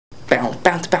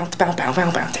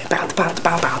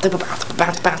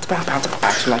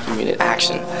Action like you mean it.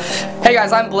 Action. Hey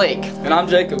guys, I'm Blake. And I'm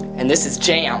Jacob. And this is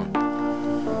Jam.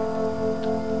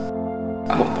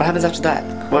 What happens after that?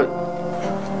 What?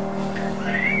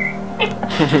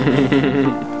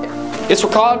 It's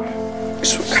recalled.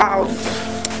 It's recalled.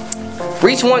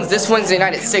 Reach ones, this Wednesday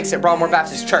night at 6 at Broadmoor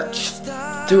Baptist Church.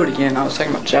 Do it again. I was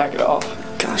taking my jacket off.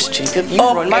 Gosh, Jacob, you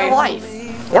ruined my life.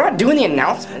 We're not doing the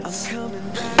announcements.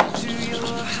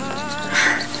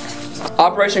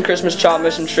 Operation Christmas Child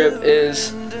Mission Trip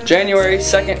is January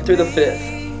 2nd through the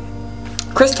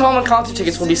 5th. Chris Tallman concert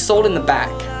tickets will be sold in the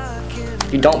back.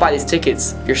 If you don't buy these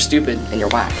tickets, you're stupid and you're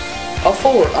whack. Oh,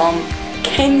 forward.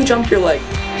 Can you jump your leg?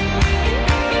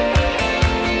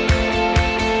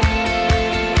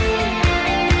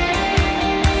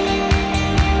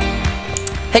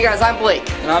 Hey guys, I'm Blake.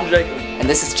 And I'm Jacob. And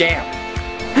this is Jam.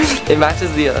 It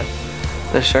matches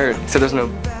the shirt, so there's no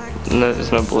blue.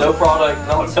 No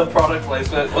product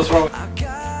placement. What's wrong?